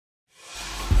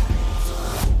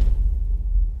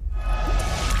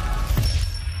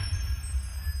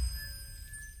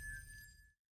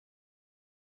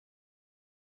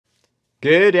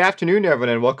Good afternoon, everyone,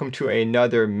 and welcome to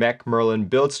another Mech Merlin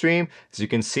build stream. As you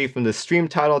can see from the stream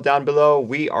title down below,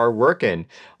 we are working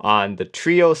on the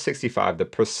Trio 65, the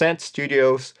Percent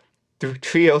Studios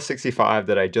Trio 65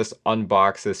 that I just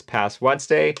unboxed this past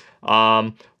Wednesday.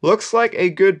 Looks like a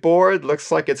good board,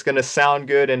 looks like it's gonna sound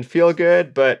good and feel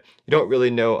good, but you don't really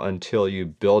know until you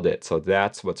build it. So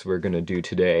that's what we're gonna do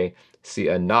today. See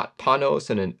a Not Panos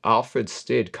and an Alfred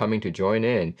Stid coming to join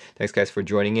in. Thanks guys for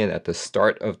joining in at the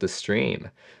start of the stream.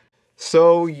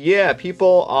 So yeah,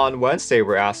 people on Wednesday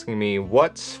were asking me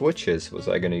what switches was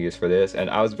I going to use for this,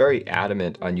 and I was very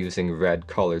adamant on using red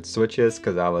colored switches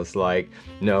because I was like,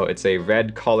 no, it's a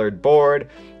red colored board,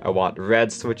 I want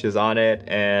red switches on it,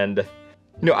 and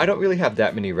I don't really have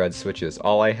that many red switches.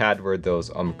 All I had were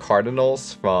those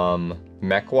cardinals from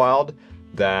MechWild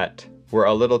that were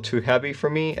a little too heavy for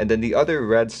me, and then the other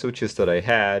red switches that I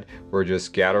had were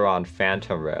just Gateron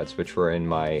Phantom Reds, which were in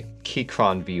my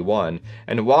Keycron V1,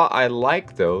 and while I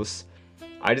like those,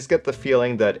 I just get the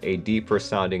feeling that a deeper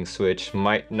sounding switch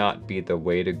might not be the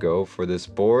way to go for this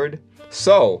board.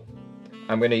 So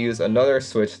I'm going to use another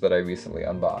switch that I recently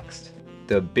unboxed.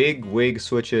 The Bigwig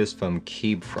switches from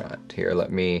Keebfront. Here,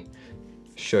 let me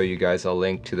show you guys a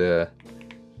link to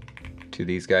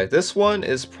these guys. This one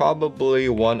is probably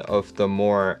one of the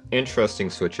more interesting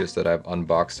switches that I've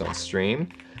unboxed on stream,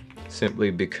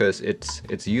 simply because it's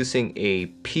using a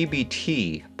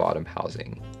PBT bottom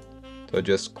housing. So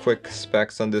just quick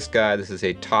specs on this guy. This is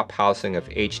a top housing of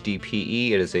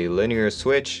HDPE. It is a linear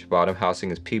switch. Bottom housing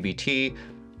is PBT.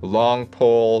 Long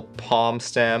pole palm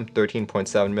stem,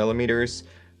 13.7 millimeters,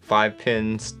 5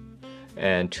 pins,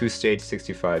 and 2-stage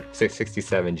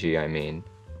 67G, I mean.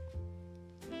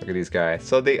 Look at these guys.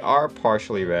 So they are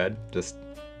partially red, just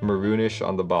maroonish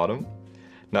on the bottom.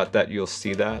 Not that you'll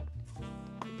see that,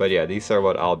 but yeah, these are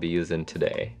what I'll be using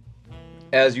today.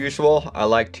 As usual, I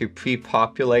like to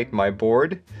pre-populate my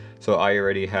board. So I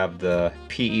already have the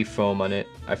PE foam on it.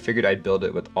 I figured I'd build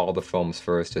it with all the foams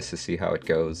first just to see how it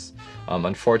goes.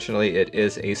 Unfortunately, it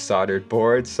is a soldered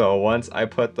board, so once I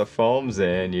put the foams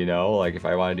in, like if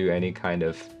I want to do any kind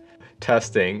of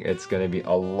testing, it's going to be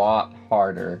a lot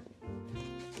harder.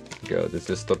 Go. This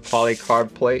is the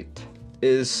polycarb plate.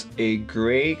 Is a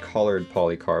gray colored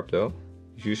polycarb though.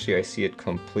 Usually I see it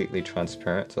completely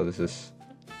transparent, so this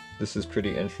is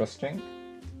pretty interesting.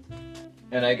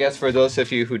 And I guess for those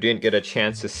of you who didn't get a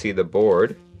chance to see the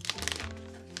board,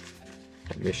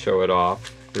 let me show it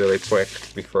off really quick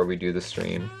before we do the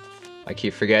stream. I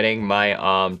keep forgetting my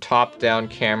top-down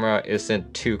camera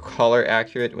isn't too color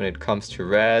accurate when it comes to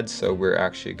red, so we're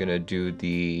actually gonna do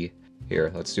the,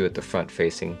 here, let's do it the front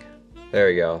facing. There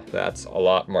we go, that's a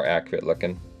lot more accurate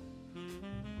looking.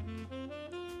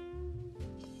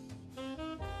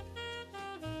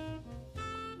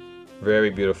 Very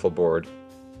beautiful board.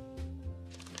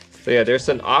 So yeah, there's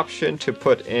an option to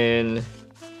put in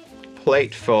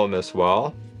plate foam as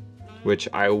well, which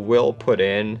I will put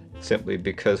in simply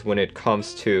because when it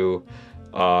comes to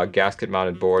gasket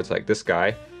mounted boards like this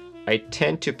guy, I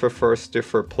tend to prefer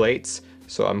stiffer plates.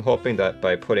 So I'm hoping that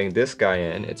by putting this guy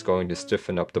in, it's going to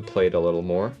stiffen up the plate a little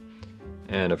more.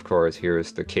 And of course, here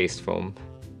is the case foam.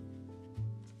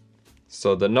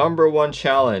 So the #1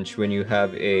 challenge when you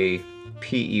have a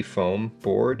PE foam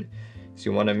board is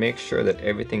you want to make sure that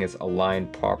everything is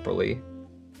aligned properly.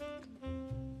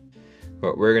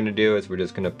 What we're going to do is we're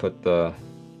just going to put the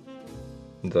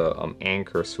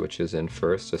anchor switches in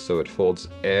first, just so it holds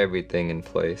everything in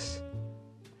place.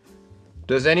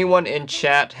 Does anyone in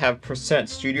chat have Percent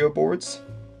Studio boards?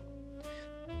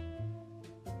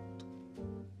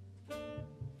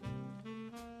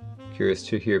 Curious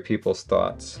to hear people's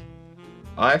thoughts.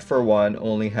 I, for one,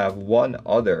 only have one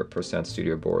other Percent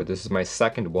Studio board. This is my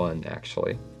second one,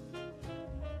 actually.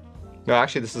 No,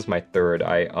 actually, this is my third.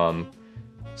 I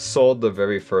sold the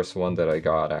very first one that I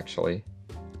got, actually.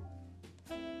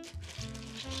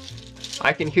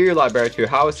 I can hear you a lot better too.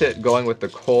 How is it going with the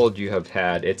cold you have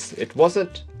had? It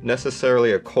wasn't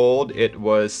necessarily a cold, it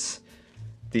was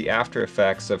the after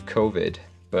effects of COVID.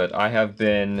 But I have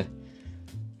been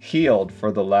healed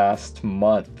for the last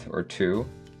month or two.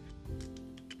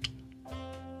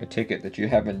 I take it that you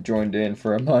haven't joined in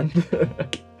for a month,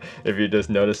 if you're just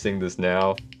noticing this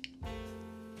now.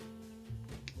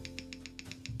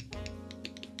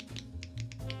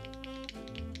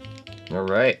 All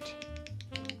right.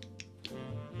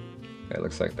 Okay,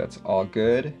 looks like that's all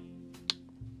good.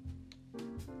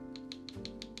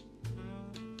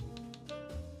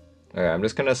 Alright, I'm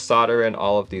just gonna solder in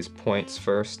all of these points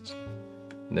first,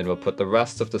 and then we'll put the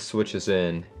rest of the switches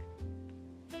in.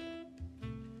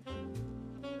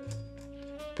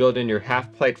 building your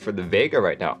half plate for the Vega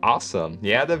right now. Awesome.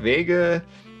 Yeah, the Vega,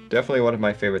 definitely one of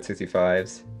my favorite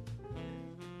 65s.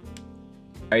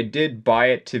 I did buy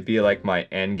it to be like my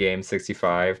endgame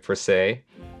 65 per se,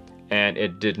 and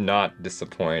it did not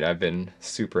disappoint. I've been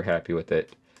super happy with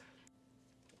it.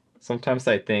 Sometimes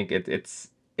I think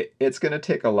it's gonna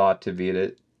take a lot to beat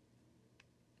it.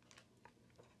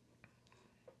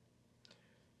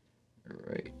 All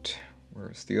right,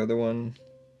 where's the other one?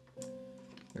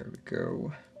 There we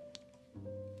go.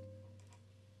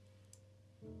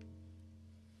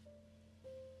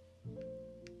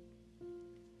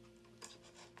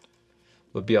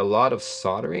 There'll be a lot of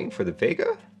soldering for the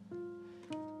Vega.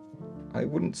 I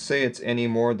wouldn't say it's any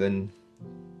more than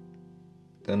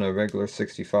a regular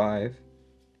 65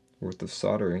 worth of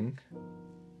soldering.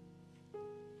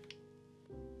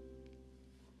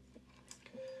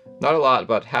 Not a lot,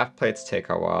 but half plates take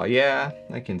a while. Yeah,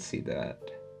 I can see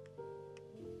that.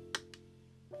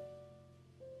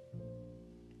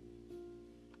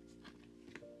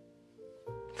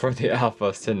 For the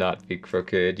alphas to not be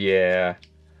crooked, yeah.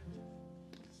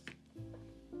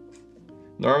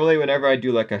 Normally whenever I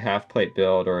do like a half plate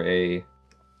build or a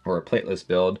plateless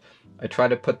build, I try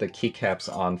to put the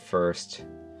keycaps on first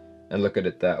and look at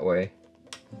it that way.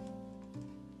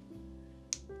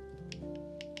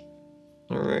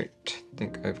 Alright, I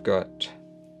think I've got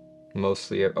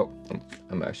mostly, oh,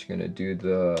 I'm actually gonna do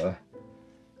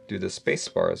the space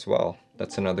bar as well.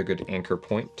 That's another good anchor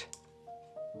point.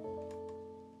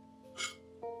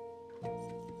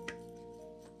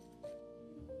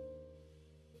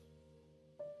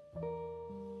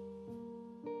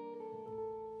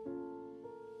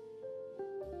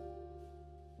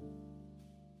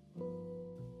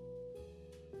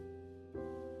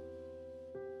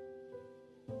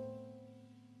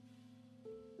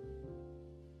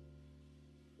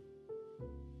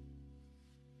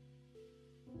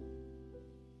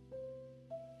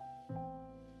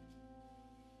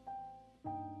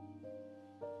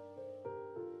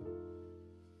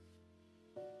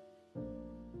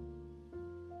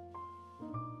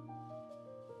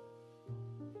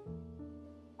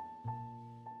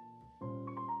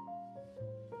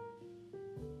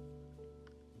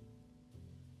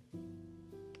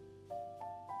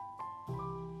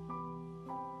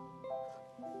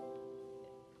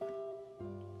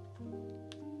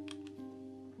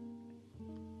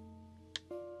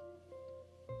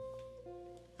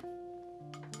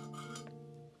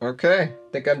 Okay,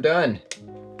 I think I'm done.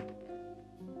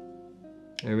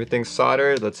 Everything's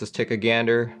soldered. Let's just take a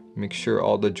gander. Make sure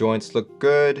all the joints look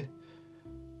good.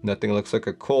 Nothing looks like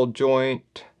a cold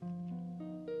joint.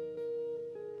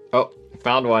 Oh,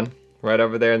 found one. Right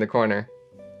over there in the corner.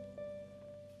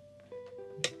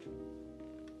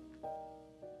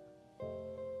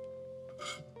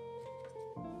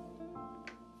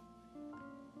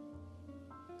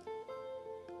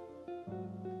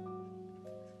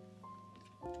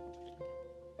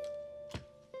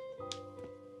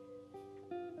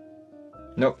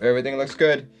 Nope, everything looks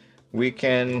good. We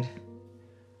can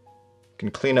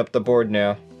clean up the board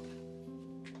now.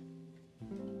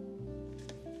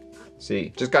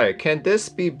 See, just got it. Can this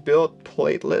be built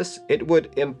plateless?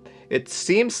 It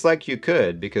seems like you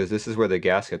could, because this is where the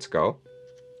gaskets go.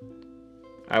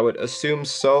 I would assume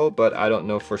so, but I don't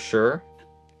know for sure.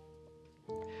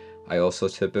 I also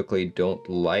typically don't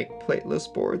like plateless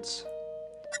boards.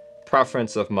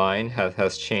 Preference of mine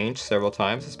has changed several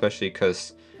times, especially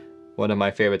because one of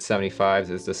my favorite 75s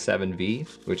is the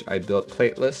 7V, which I built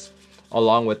plateless,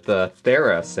 along with the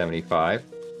Thera 75,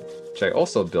 which I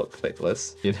also built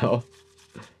plateless, you know.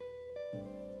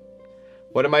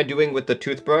 What am I doing with the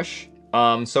toothbrush?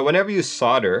 So whenever you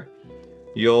solder,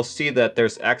 you'll see that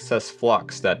there's excess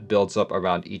flux that builds up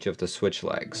around each of the switch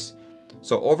legs.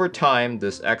 So over time,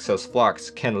 this excess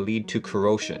flux can lead to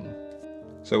corrosion.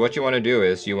 So what you want to do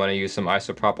is you want to use some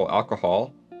isopropyl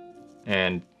alcohol,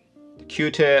 and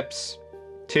Q-tips,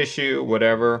 tissue,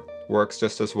 whatever, works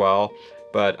just as well,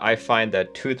 but I find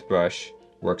that toothbrush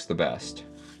works the best.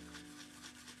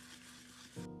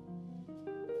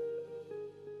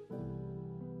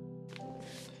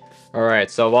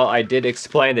 Alright, so while I did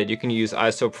explain that you can use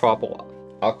isopropyl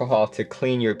alcohol to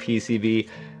clean your PCB,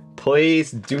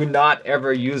 please do not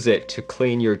ever use it to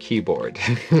clean your keyboard.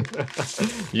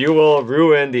 You will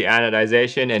ruin the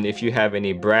anodization, and if you have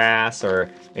any brass or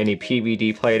any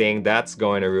PVD plating, that's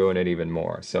going to ruin it even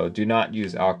more. So do not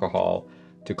use alcohol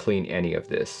to clean any of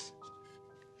this.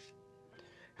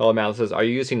 Hello Mal says, are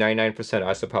you using 99%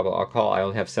 isopropyl alcohol? I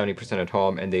only have 70% at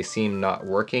home and they seem not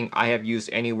working. I have used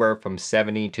anywhere from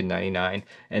 70 to 99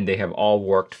 and they have all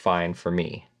worked fine for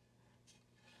me.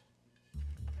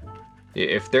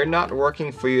 If they're not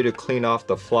working for you to clean off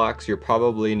the flux, you're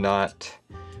probably not,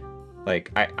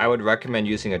 like, I would recommend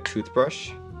using a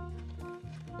toothbrush.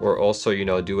 Or also, you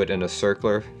know, do it in a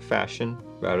circular fashion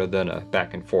rather than a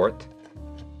back and forth.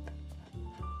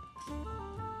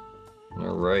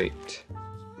 All right.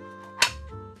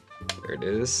 There it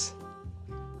is.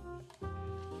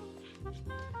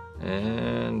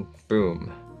 And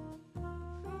boom.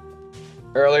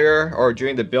 Earlier, or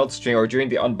during the build stream, or during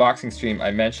the unboxing stream,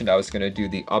 I mentioned I was going to do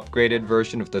the upgraded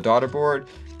version of the daughter board,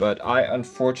 but I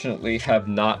unfortunately have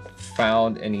not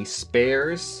found any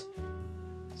spares.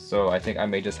 So I think I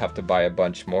may just have to buy a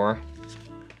bunch more.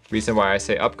 Reason why I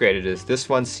say upgraded is this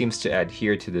one seems to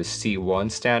adhere to the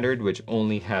C1 standard, which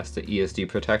only has the ESD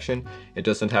protection. It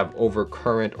doesn't have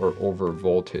overcurrent or over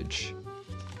voltage.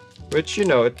 Which, you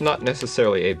know, it's not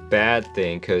necessarily a bad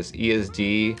thing, because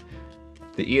ESD,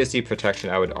 the ESD protection,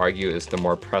 I would argue, is the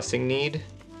more pressing need.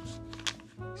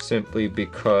 Simply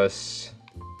because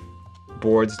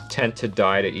boards tend to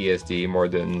die to ESD more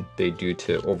than they do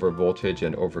to over voltage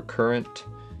and overcurrent.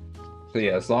 So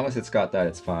yeah, as long as it's got that,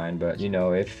 it's fine. But you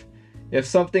know, if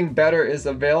something better is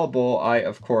available, I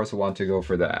of course want to go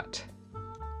for that.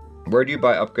 Where do you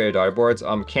buy upgraded daughter boards?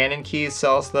 Canon Keys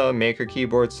sells them, Maker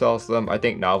Keyboard sells them, I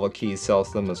think Novel Keys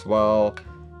sells them as well.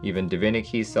 Even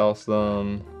Divinikey sells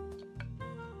them.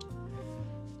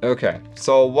 Okay,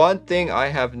 so one thing I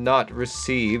have not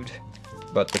received,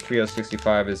 but the Trio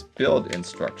 65 is build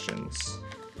instructions.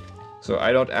 So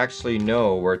I don't actually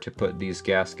know where to put these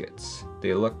gaskets.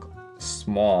 They look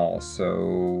small,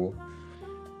 so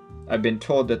I've been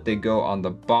told that they go on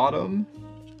the bottom,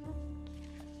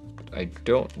 but I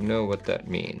don't know what that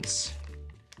means.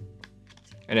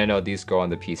 And I know these go on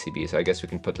the PCB, so I guess we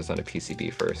can put this on a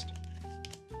PCB first.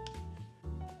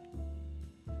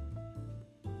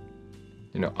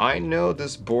 You know, I know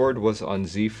this board was on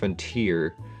Z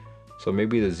Frontier, so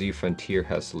maybe the Z Frontier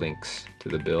has links to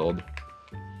the build.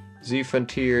 Z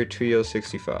Frontier Trio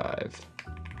 65.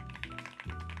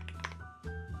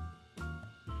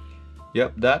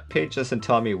 Yep, that page doesn't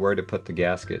tell me where to put the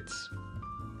gaskets.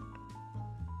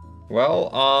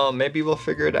 Well, maybe we'll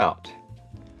figure it out.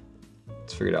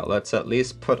 Let's figure it out. Let's at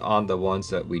least put on the ones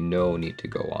that we know need to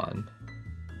go on.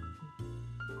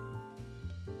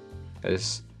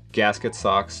 This gasket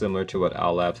sock, similar to what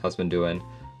Owl Labs has been doing.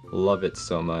 Love it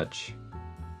so much.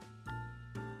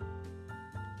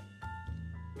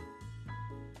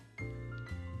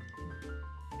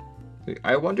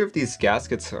 I wonder if these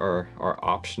gaskets are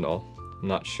optional. I'm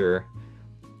not sure.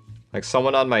 Like,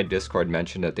 someone on my Discord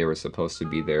mentioned that they were supposed to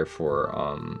be there for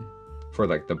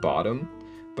like the bottom,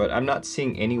 but I'm not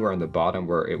seeing anywhere on the bottom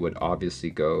where it would obviously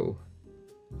go.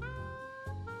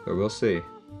 So we'll see.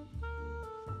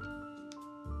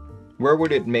 Where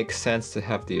would it make sense to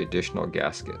have the additional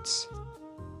gaskets?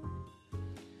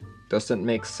 Doesn't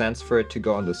make sense for it to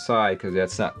go on the side because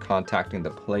that's not contacting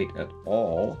the plate at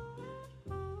all.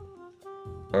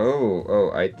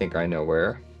 Oh, I think I know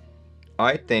where.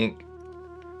 I think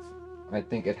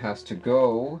it has to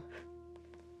go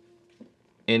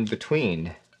in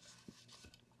between.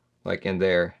 Like in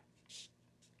there.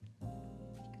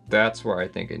 That's where I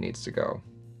think it needs to go.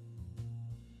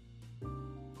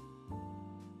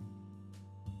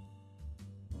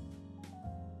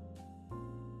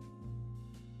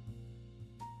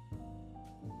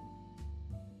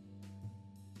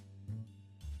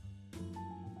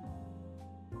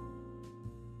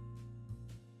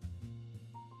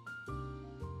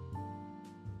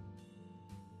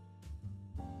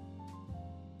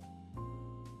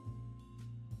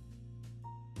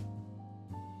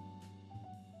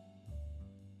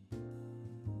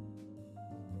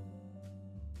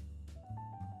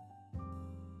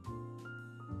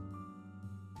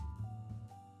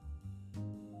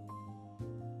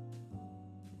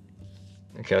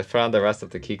 Okay, I found the rest of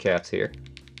the keycaps here.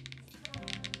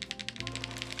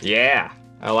 Yeah,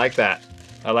 I like that.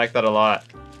 I like that a lot.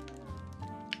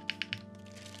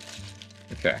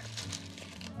 Okay.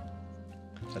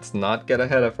 Let's not get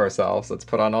ahead of ourselves. Let's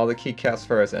put on all the keycaps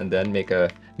first and then make a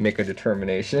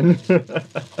determination.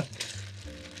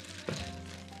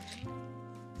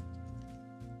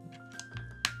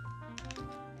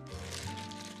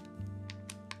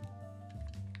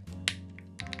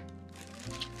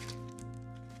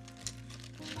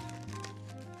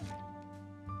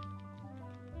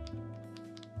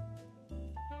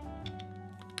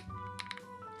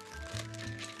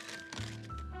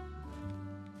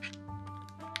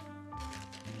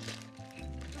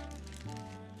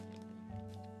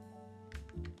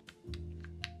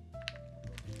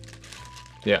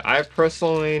 Yeah, I've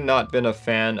personally not been a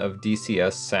fan of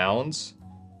DCS sounds.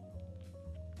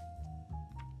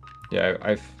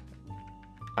 Yeah,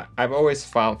 I've always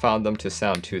found them to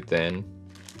sound too thin.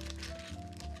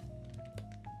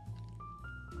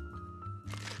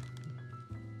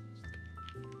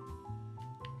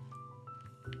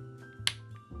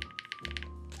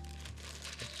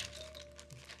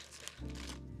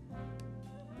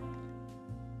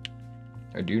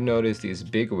 I do notice these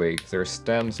Bigwigs, their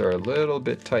stems are a little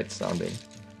bit tight sounding.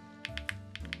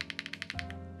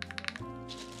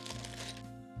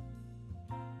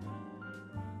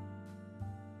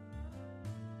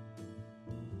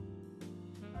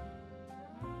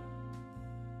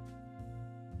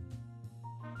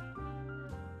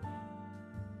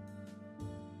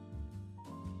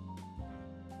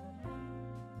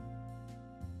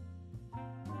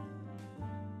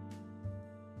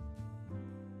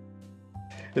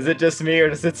 Is it just me, or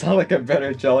does it sound like a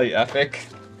better Jelly Epic?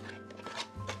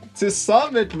 To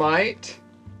some, it might.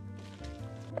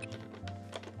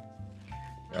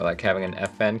 I like having an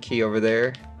FN key over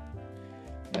there.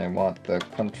 And I want the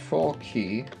control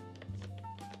key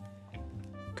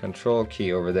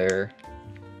over there.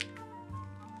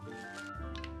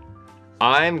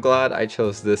 I'm glad I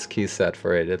chose this key set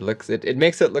for it. It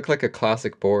makes it look like a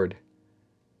classic board.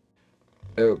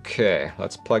 Okay,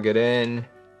 let's plug it in.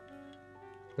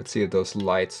 Let's see if those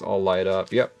lights all light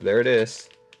up. Yep, there it is.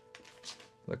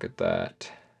 Look at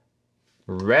that.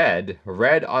 Red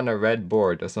on a red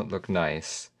board doesn't look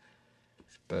nice.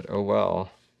 But oh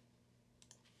well.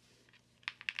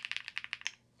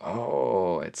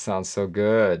 Oh, it sounds so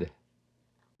good.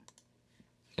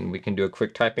 And we can do a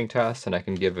quick typing test and I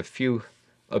can give a few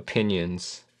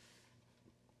opinions.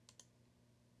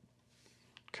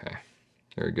 Okay,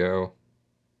 here we go.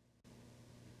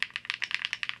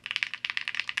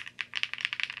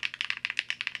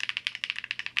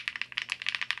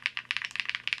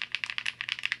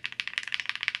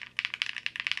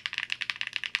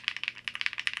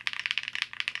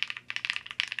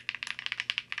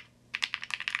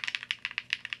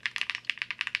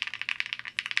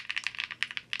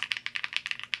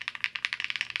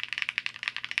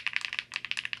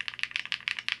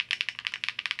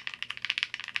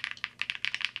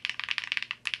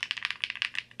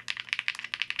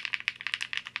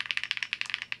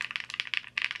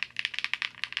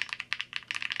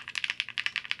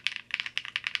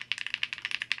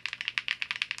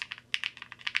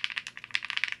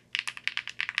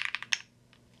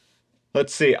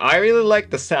 Let's see, I really like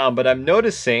the sound, but I'm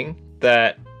noticing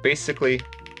that basically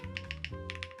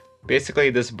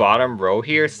this bottom row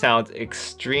here sounds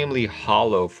extremely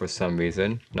hollow for some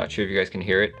reason. Not sure if you guys can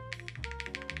hear it.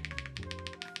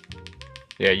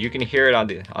 Yeah, you can hear it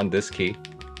on this key.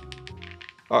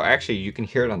 Oh, actually, you can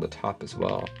hear it on the top as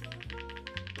well.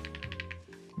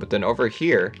 But then over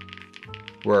here,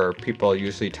 where people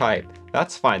usually type,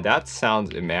 that's fine. That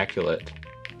sounds immaculate.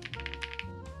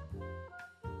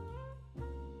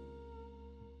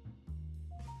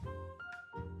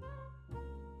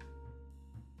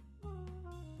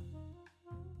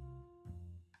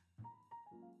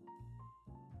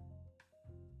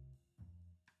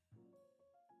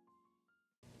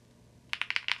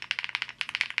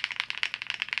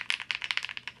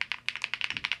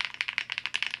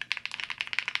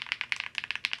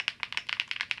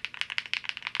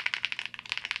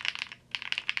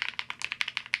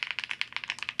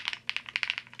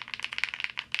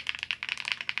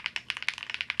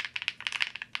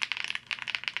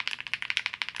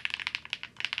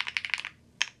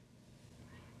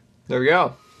 There we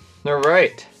go. All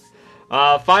right.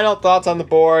 Final thoughts on the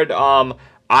board.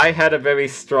 I had a very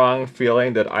strong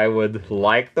feeling that I would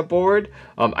like the board.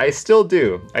 I still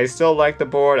do. I still like the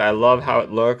board. I love how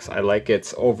it looks. I like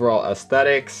its overall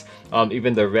aesthetics.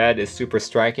 Even the red is super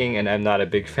striking, and I'm not a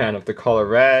big fan of the color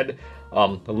red.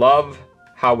 Love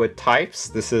how it types.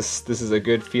 This is a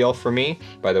good feel for me.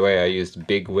 By the way, I used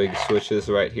Bigwig switches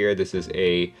right here. This is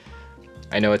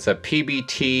I know it's a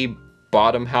PBT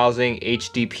bottom housing,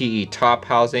 HDPE top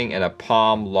housing, and a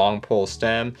palm long pole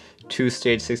stem,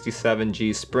 2-stage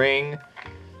 67G spring.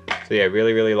 So yeah,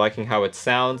 really liking how it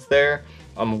sounds there.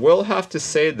 Will have to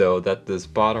say though that this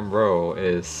bottom row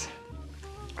is,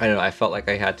 I don't know, I felt like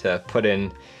I had to put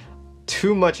in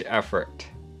too much effort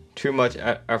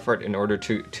in order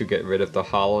to get rid of the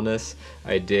hollowness.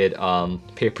 I did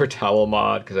paper towel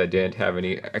mod because I didn't have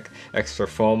any extra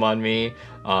foam on me.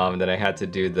 Then I had to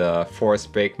do the force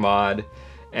bake mod,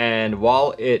 and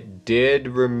while it did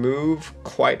remove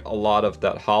quite a lot of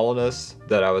that hollowness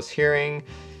that I was hearing,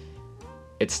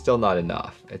 it's still not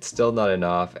enough. It's still not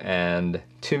enough, and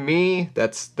to me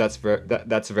that's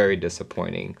very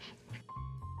disappointing.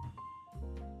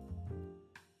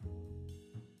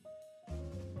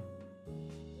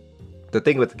 The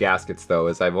thing with gaskets though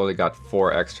is I've only got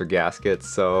 4 extra gaskets,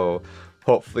 so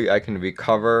hopefully I can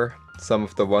recover some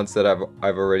of the ones that I've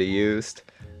already used.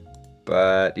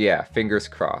 But yeah, fingers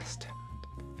crossed.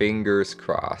 Fingers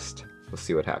crossed. We'll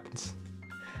see what happens.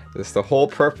 That's the whole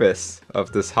purpose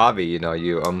of this hobby, you know,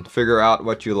 you figure out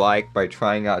what you like by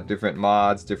trying out different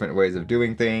mods, different ways of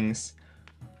doing things.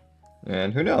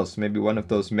 And who knows, maybe one of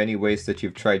those many ways that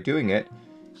you've tried doing it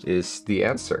is the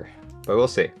answer. But we'll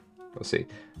see. We'll see.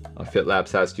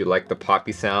 FitLabs asks, do you like the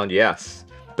poppy sound? Yes.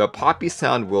 The poppy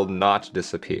sound will not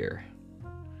disappear.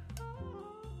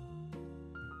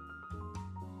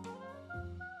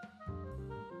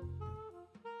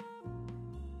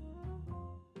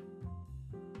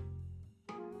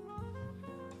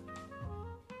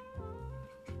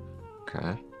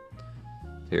 Okay.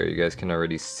 Here you guys can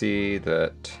already see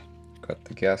that got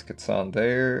the gaskets on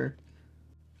there.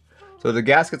 So the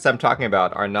gaskets I'm talking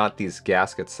about are not these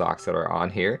gasket socks that are on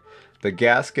here. The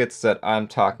gaskets that I'm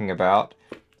talking about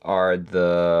are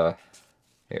the...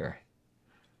 here.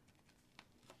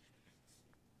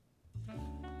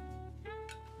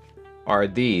 Are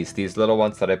these little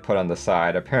ones that I put on the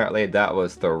side. Apparently that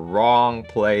was the wrong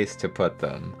place to put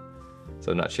them.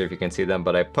 So I'm not sure if you can see them,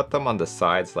 but I put them on the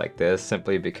sides like this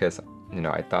simply because, you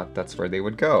know, I thought that's where they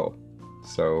would go.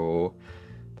 So,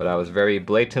 but I was very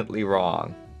blatantly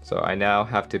wrong. So I now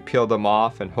have to peel them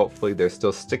off and hopefully they're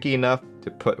still sticky enough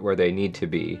to put where they need to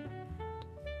be.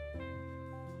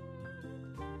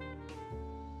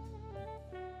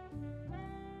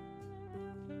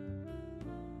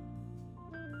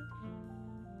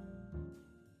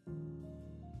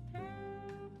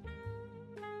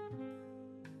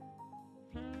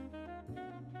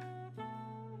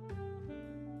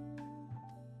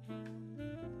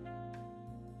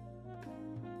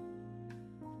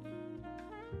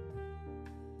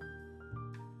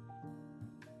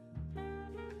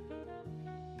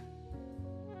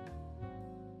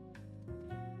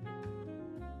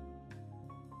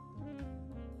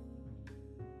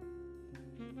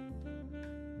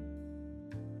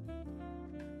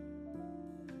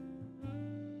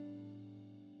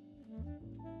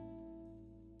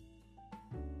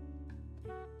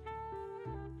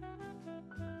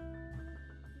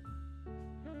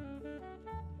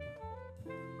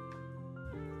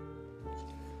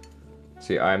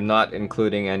 See, I'm not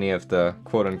including any of the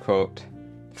quote-unquote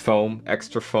foam,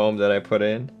 extra foam that I put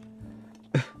in.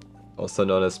 Also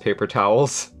known as paper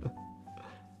towels.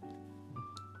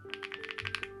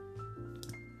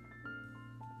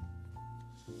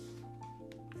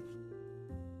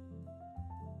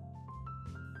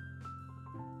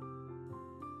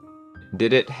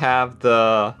 Did it have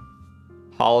the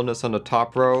hollowness on the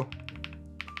top row?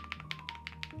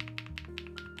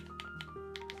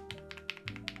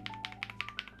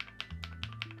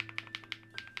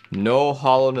 No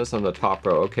hollowness on the top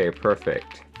row. Okay,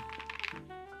 perfect.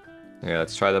 Okay,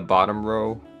 let's try the bottom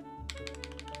row.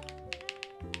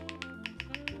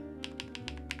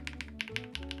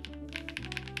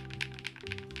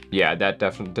 Yeah, that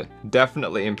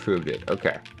definitely improved it.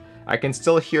 Okay. I can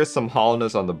still hear some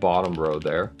hollowness on the bottom row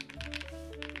there.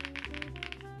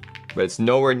 But it's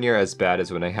nowhere near as bad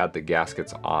as when I had the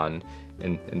gaskets on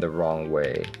in the wrong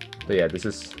way. But yeah, this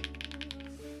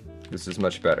is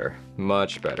much better.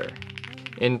 Much better.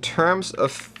 In terms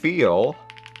of feel,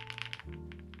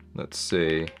 let's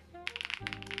see.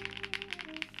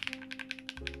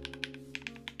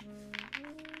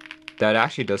 That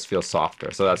actually does feel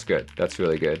softer, so that's good. That's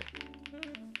really good.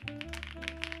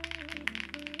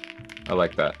 I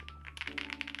like that.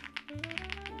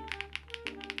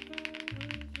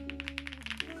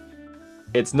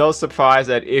 It's no surprise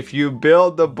that if you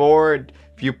build the board,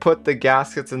 if you put the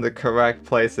gaskets in the correct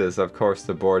places, of course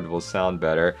the board will sound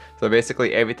better. So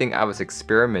basically everything I was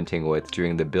experimenting with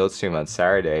during the build stream on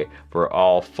Saturday were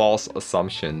all false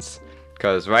assumptions.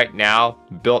 Because right now,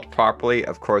 built properly,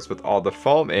 of course with all the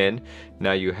foam in,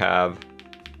 now you have,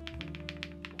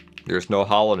 there's no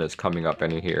hollowness coming up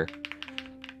any here.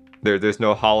 There's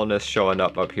no hollowness showing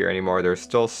up here anymore. There's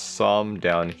still some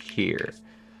down here.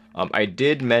 I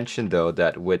did mention though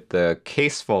that with the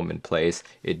case foam in place,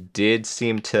 it did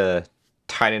seem to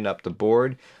tighten up the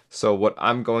board. So what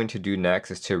I'm going to do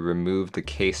next is to remove the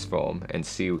case foam and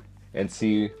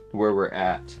see where we're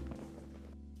at.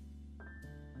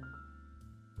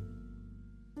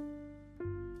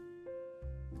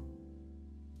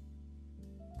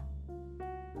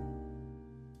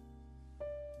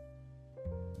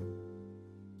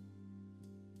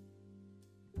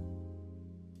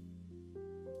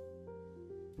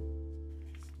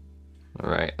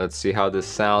 Alright, let's see how this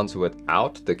sounds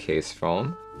without the case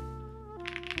foam.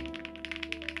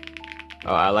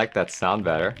 Oh, I like that sound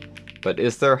better. But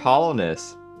is there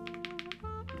hollowness?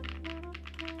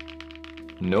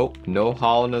 Nope, no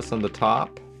hollowness on the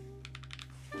top.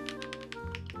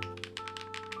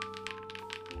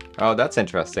 Oh, that's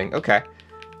interesting. Okay.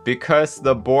 Because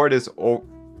the board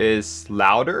is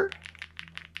louder,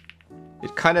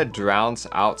 it kind of drowns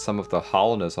out some of the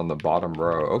hollowness on the bottom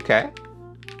row. Okay.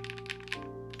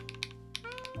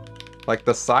 Like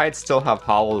the sides still have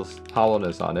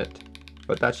hollowness on it,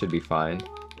 but that should be fine.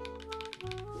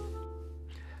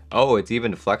 Oh, it's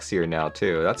even flexier now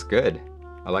too. That's good.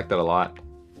 I like that a lot.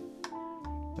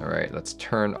 All right, let's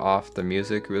turn off the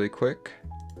music really quick.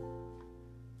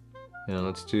 And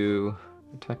let's do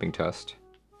a typing test.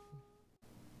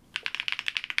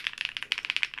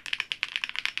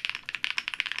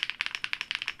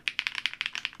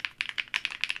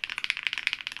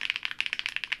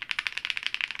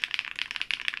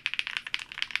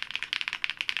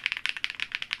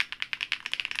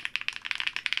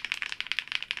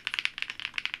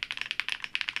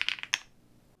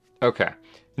 Okay,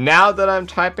 now that I'm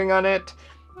typing on it,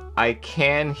 I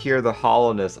can hear the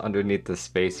hollowness underneath the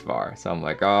spacebar. So I'm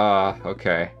like, ah,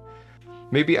 okay.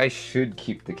 Maybe I should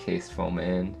keep the case foam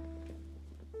in.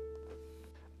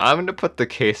 I'm gonna put the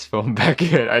case foam back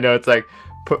in. I know it's like,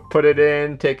 put it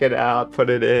in, take it out,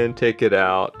 put it in, take it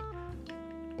out.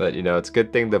 But you know, it's a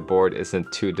good thing the board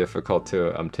isn't too difficult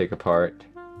to take apart.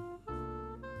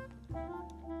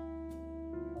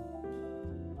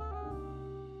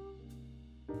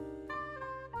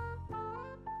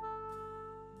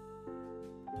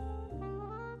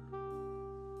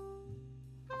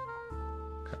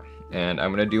 And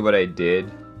I'm gonna do what I did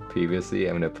previously.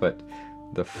 I'm gonna put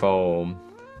the foam,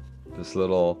 just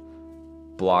little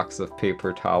blocks of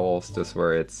paper towels, just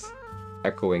where it's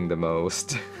echoing the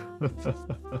most,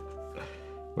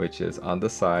 which is on the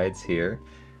sides here.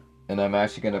 And I'm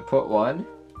actually gonna put one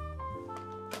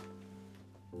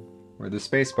where the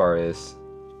space bar is.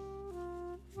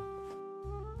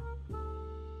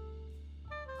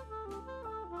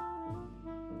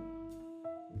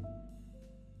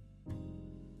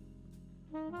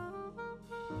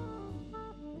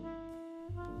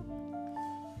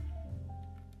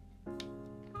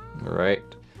 All right,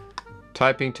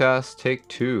 typing test, take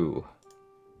 2.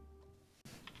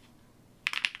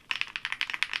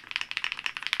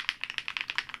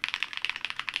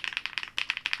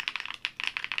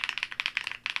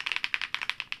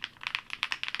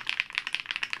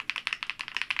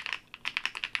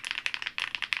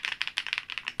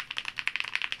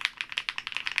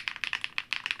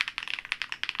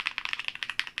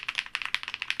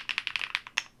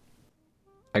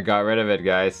 I got rid of it,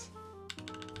 guys.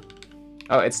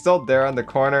 Oh, it's still there on the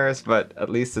corners, but at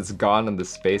least it's gone on the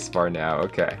spacebar now.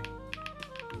 Okay.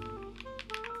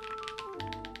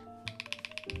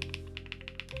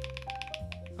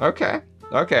 Okay.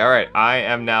 Okay, alright. I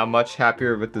am now much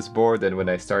happier with this board than when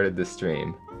I started this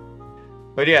stream.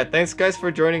 But yeah, thanks guys for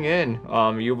joining in.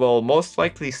 You will most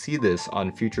likely see this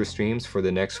on future streams for the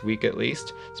next week at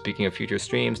least. Speaking of future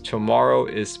streams, tomorrow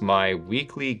is my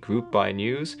weekly group buy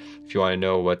news. If you want to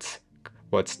know what's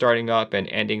starting up and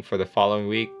ending for the following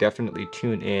week, definitely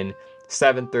tune in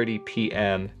 7:30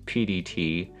 p.m.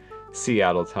 PDT,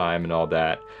 Seattle time and all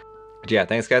that. But yeah,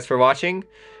 thanks guys for watching,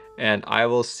 and I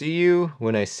will see you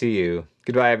when I see you.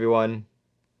 Goodbye everyone.